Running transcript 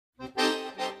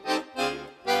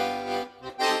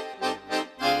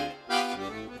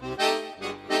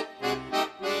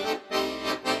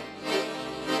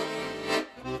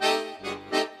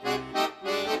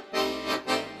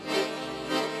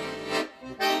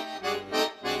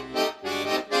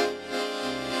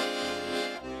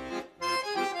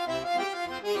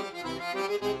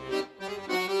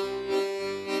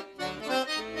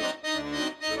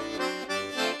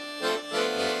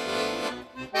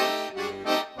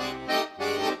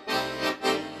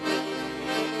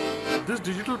This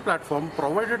digital platform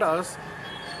provided us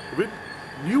with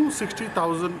new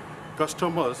 60,000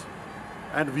 customers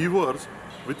and viewers.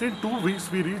 Within 2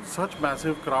 weeks, we reached such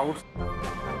massive crowds.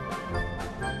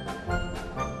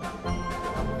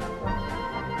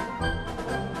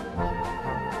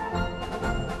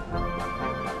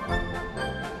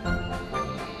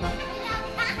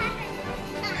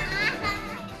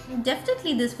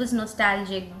 Definitely this was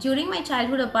nostalgic. During my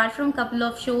childhood, apart from a couple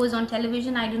of shows on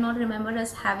television, I do not remember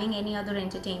us having any other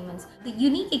entertainments. The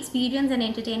unique experience and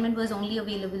entertainment was only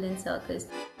available in circus.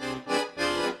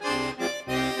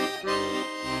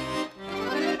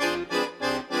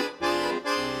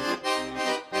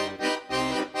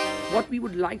 What we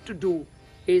would like to do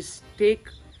is take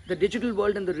the digital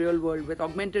world and the real world with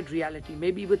augmented reality,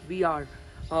 maybe with VR,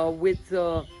 with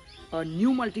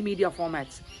new multimedia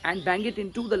formats, and bang it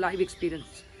into the live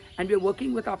experience. And we're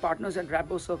working with our partners at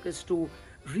Rambo Circus to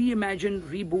reimagine,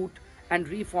 reboot, and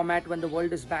reformat when the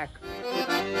world is back.